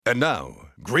And now,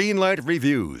 Greenlight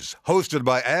Reviews, hosted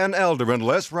by Ann Elder and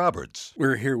Les Roberts.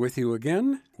 We're here with you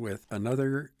again with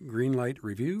another Greenlight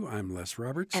Review. I'm Les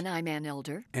Roberts. And I'm Ann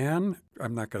Elder. And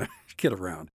I'm not going to kid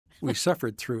around. We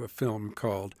suffered through a film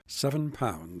called 7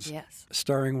 Pounds. Yes.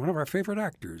 Starring one of our favorite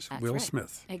actors, That's Will right.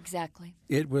 Smith. Exactly.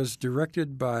 It was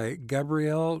directed by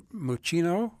Gabriel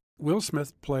Muccino. Will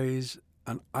Smith plays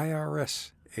an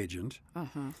IRS agent,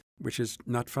 which is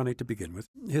not funny to begin with.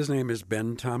 His name is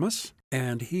Ben Thomas,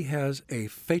 and he has a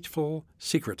fateful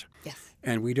secret. Yes.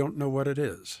 And we don't know what it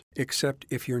is, except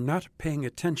if you're not paying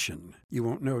attention, you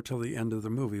won't know till the end of the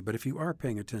movie. But if you are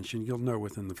paying attention, you'll know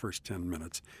within the first 10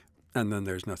 minutes, and then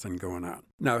there's nothing going on.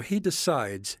 Now, he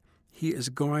decides he is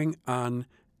going on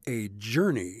a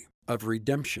journey of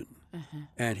redemption,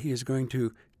 and he is going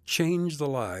to change the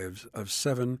lives of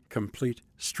 7 complete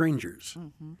strangers.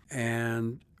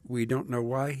 And we don't know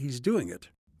why he's doing it.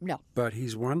 No. But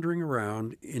he's wandering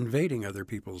around, invading other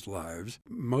people's lives,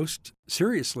 most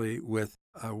seriously with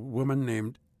a woman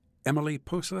named Emily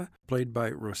Posa, played by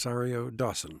Rosario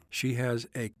Dawson. She has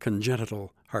a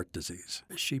congenital heart disease.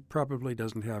 She probably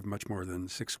doesn't have much more than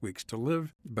 6 weeks to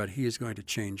live, but he is going to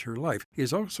change her life. He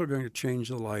is also going to change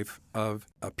the life of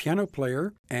a piano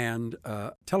player and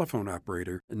a telephone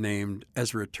operator named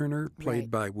Ezra Turner,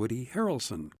 played by Woody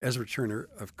Harrelson. Ezra Turner,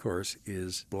 of course,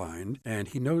 is blind, and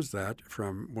he knows that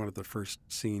from one of the first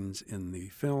scenes in the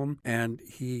film, and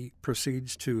he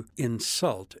proceeds to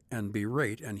insult and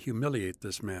berate and humiliate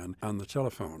this man on the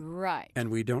telephone. Right.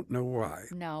 And we don't know why.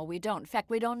 No, we don't. In fact,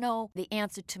 we don't know the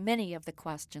answer to many of the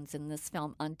questions in this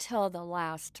film until the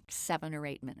last 7 or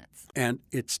 8 minutes. And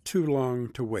it's too long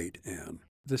to wait, Anne.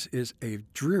 This is a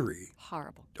dreary,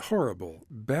 horrible,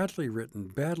 badly written,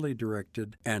 badly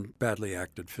directed, and badly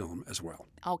acted film as well.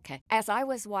 Okay. As I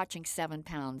was watching 7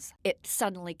 Pounds, it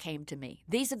suddenly came to me.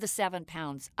 These are the 7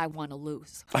 pounds I want to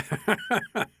lose.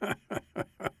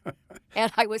 And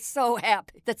I was so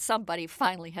happy that somebody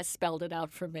finally has spelled it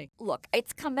out for me. Look,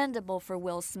 it's commendable for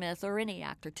Will Smith or any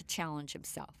actor to challenge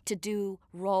himself, to do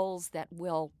roles that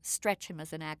will stretch him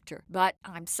as an actor. But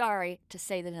I'm sorry to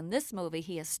say that in this movie,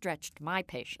 he has stretched my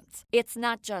patience. It's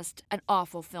not just an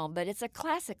awful film, but it's a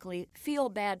classically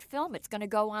feel-bad film. It's going to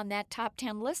go on that top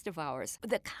 10 list of ours.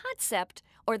 The concept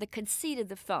or the conceit of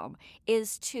the film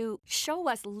is to show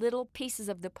us little pieces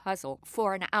of the puzzle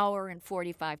for an hour and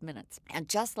 45 minutes. And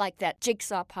just like that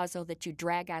jigsaw puzzle that you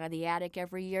drag out of the attic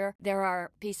every year, there are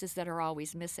pieces that are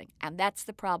always missing. And that's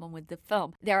the problem with the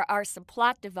film. There are some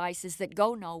plot devices that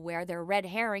go nowhere. They're red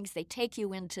herrings. They take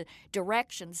you into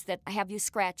directions that have you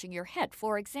scratching your head.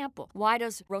 For example, why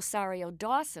does Rosario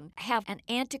Dawson have an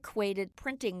antiquated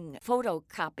printing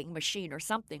photocopying machine or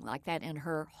something like that in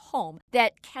her home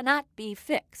that cannot be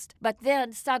fixed? But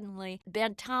then suddenly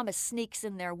Ben Thomas sneaks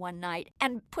in there one night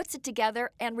and puts it together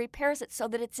and repairs it so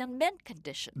that it's in mint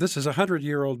condition. This is a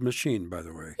 100-year-old machine, by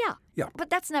the way. Yeah. Yeah. But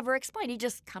that's never explained. He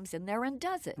just comes in there and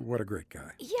does it. What a great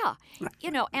guy. Yeah.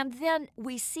 And then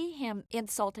we see him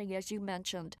insulting, as you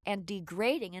mentioned, and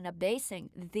degrading and abasing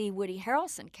the Woody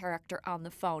Harrelson character on the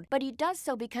phone. But he does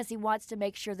so because he wants to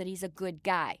make sure that he's a good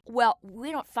guy. Well, we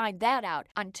don't find that out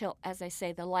until, as I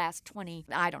say, the last 20,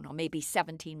 maybe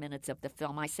 17 minutes of the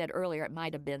film. I said earlier it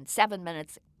might have been 7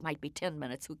 minutes, might be 10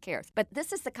 minutes, who cares? But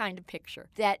this is the kind of picture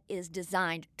that is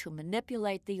designed to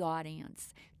manipulate the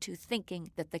audience to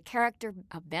thinking that the character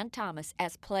of Ben Thomas,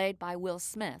 as played by Will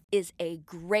Smith, is a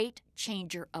great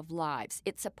changer of lives.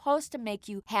 It's supposed to make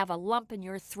you have a lump in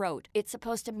your throat. It's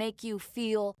supposed to make you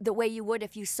feel the way you would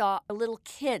if you saw a little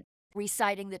kid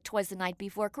reciting that 'twas the night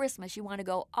before Christmas. You want to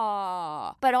go,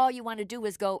 ah. But all you want to do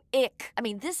is go, ick. I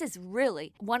mean, this is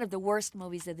really one of the worst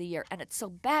movies of the year, and it's so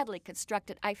badly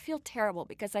constructed. I feel terrible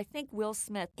because I think Will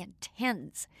Smith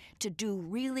intends to do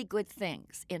really good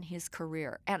things in his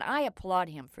career, and I applaud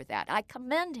him for that. I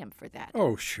commend him for that.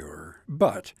 Oh, sure.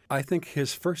 But I think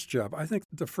the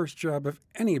first job of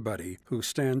anybody who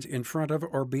stands in front of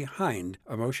or behind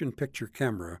a motion picture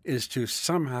camera is to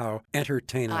somehow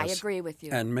entertain us. I agree with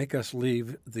you. And make us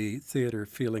leave the theater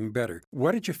feeling better.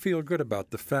 What did you feel good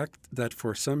about the fact that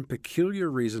for some peculiar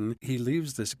reason he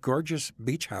leaves this gorgeous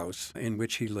beach house in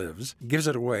which he lives, gives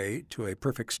it away to a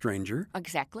perfect stranger?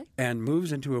 Exactly. And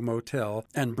moves into a motel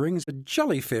and brings a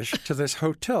jellyfish to this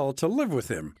hotel to live with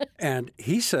him. And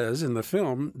he says in the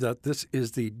film that this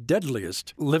is the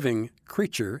deadliest living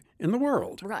creature in the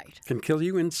world. Right. Can kill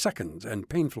you in seconds and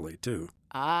painfully too.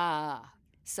 Ah.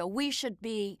 So we should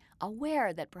be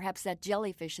aware that perhaps that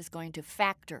jellyfish is going to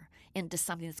factor into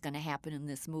something that's going to happen in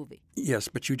this movie. Yes,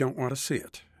 but you don't want to see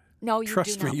it. No, you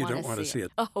Trust do not me, you want don't want to see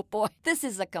it. Oh, boy, this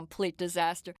is a complete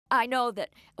disaster. I know that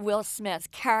Will Smith's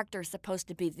character is supposed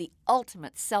to be the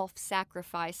ultimate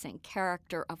self-sacrificing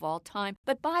character of all time,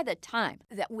 but by the time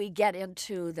that we get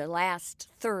into the last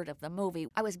third of the movie,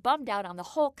 I was bummed out on the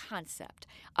whole concept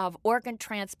of organ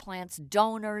transplants,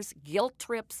 donors, guilt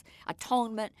trips,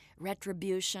 atonement,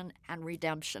 retribution, and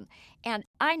redemption. And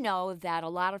I know that a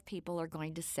lot of people are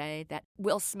going to say that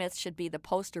Will Smith should be the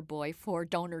poster boy for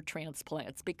donor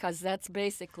transplants because that's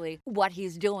basically what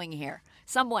he's doing here.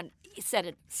 Someone said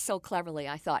it so cleverly,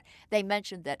 I thought. They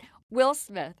mentioned that Will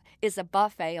Smith is a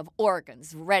buffet of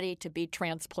organs ready to be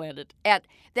transplanted. And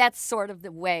that's sort of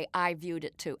the way I viewed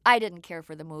it, too. I didn't care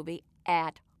for the movie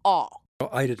at all. Well,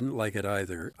 I didn't like it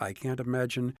either. I can't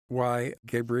imagine why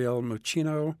Gabriel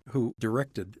Muccino, who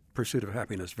directed Pursuit of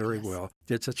Happiness very well,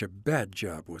 did such a bad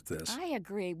job with this. I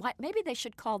agree. Maybe they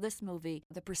should call this movie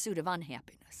The Pursuit of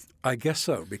Unhappiness. I guess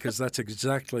so, because that's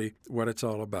exactly what it's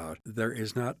all about. There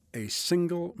is not a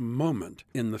single moment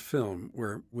in the film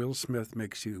where Will Smith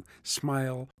makes you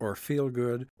smile or feel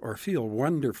good or feel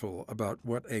wonderful about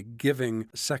what a giving,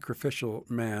 sacrificial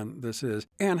man this is.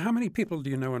 And how many people do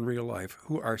you know in real life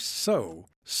who are so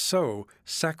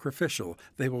sacrificial,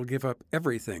 they will give up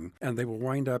everything and they will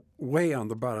wind up way on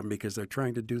the bottom because they're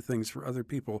trying to do things for other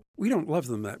people. We don't love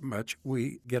them that much.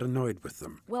 We get annoyed with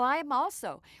them. Well, I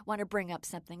also want to bring up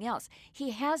something else. He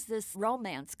has this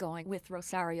romance going with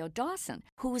Rosario Dawson,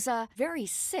 who's a very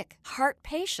sick heart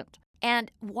patient.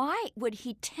 And why would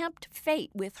he tempt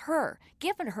fate with her,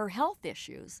 given her health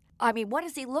issues? I mean, what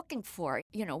is he looking for,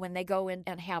 when they go in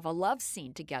and have a love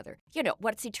scene together?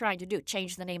 What's he trying to do?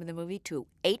 Change the name of the movie to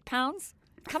 8 Pounds?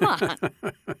 Come on.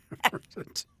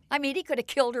 I mean, he could have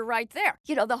killed her right there.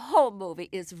 The whole movie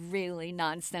is really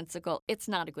nonsensical. It's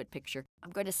not a good picture.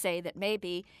 I'm going to say that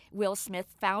maybe Will Smith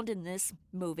found in this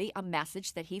movie a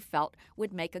message that he felt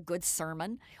would make a good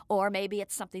sermon, or maybe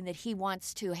it's something that he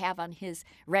wants to have on his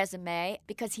resume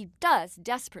because he does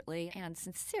desperately and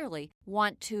sincerely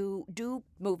want to do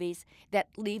movies that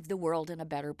leave the world in a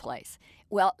better place.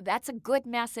 Well, that's a good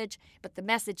message, but the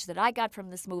message that I got from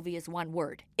this movie is one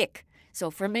word: ick. So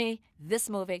for me, this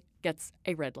movie gets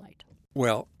a red light.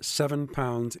 Well, 7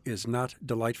 Pounds is not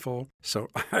delightful, so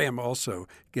I am also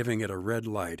giving it a red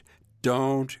light.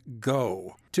 Don't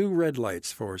go. 2 red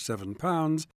lights for 7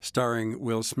 Pounds, starring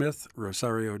Will Smith,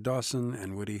 Rosario Dawson,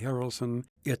 and Woody Harrelson.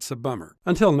 It's a bummer.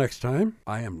 Until next time,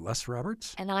 I am Les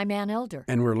Roberts. And I'm Ann Elder.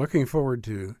 And we're looking forward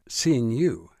to seeing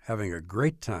you having a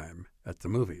great time at the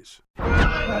movies.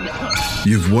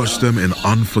 You've watched them in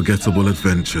unforgettable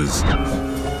adventures,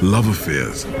 love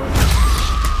affairs,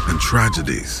 and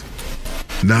tragedies.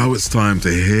 Now it's time to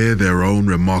hear their own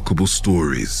remarkable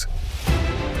stories.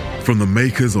 From the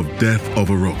makers of Death of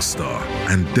a Rock Star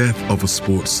and Death of a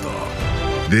Sports Star,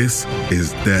 this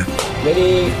is Death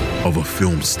of a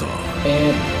Film Star.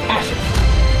 And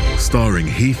action. Starring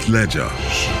Heath Ledger,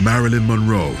 Marilyn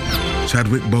Monroe,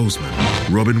 Chadwick Boseman,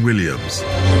 Robin Williams,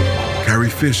 Carrie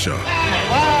Fisher,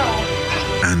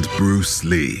 and Bruce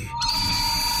Lee.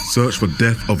 Search for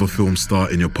Death of a Film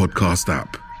Star in your podcast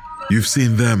app. You've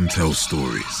seen them tell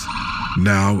stories.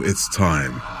 Now it's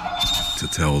time to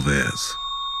tell theirs.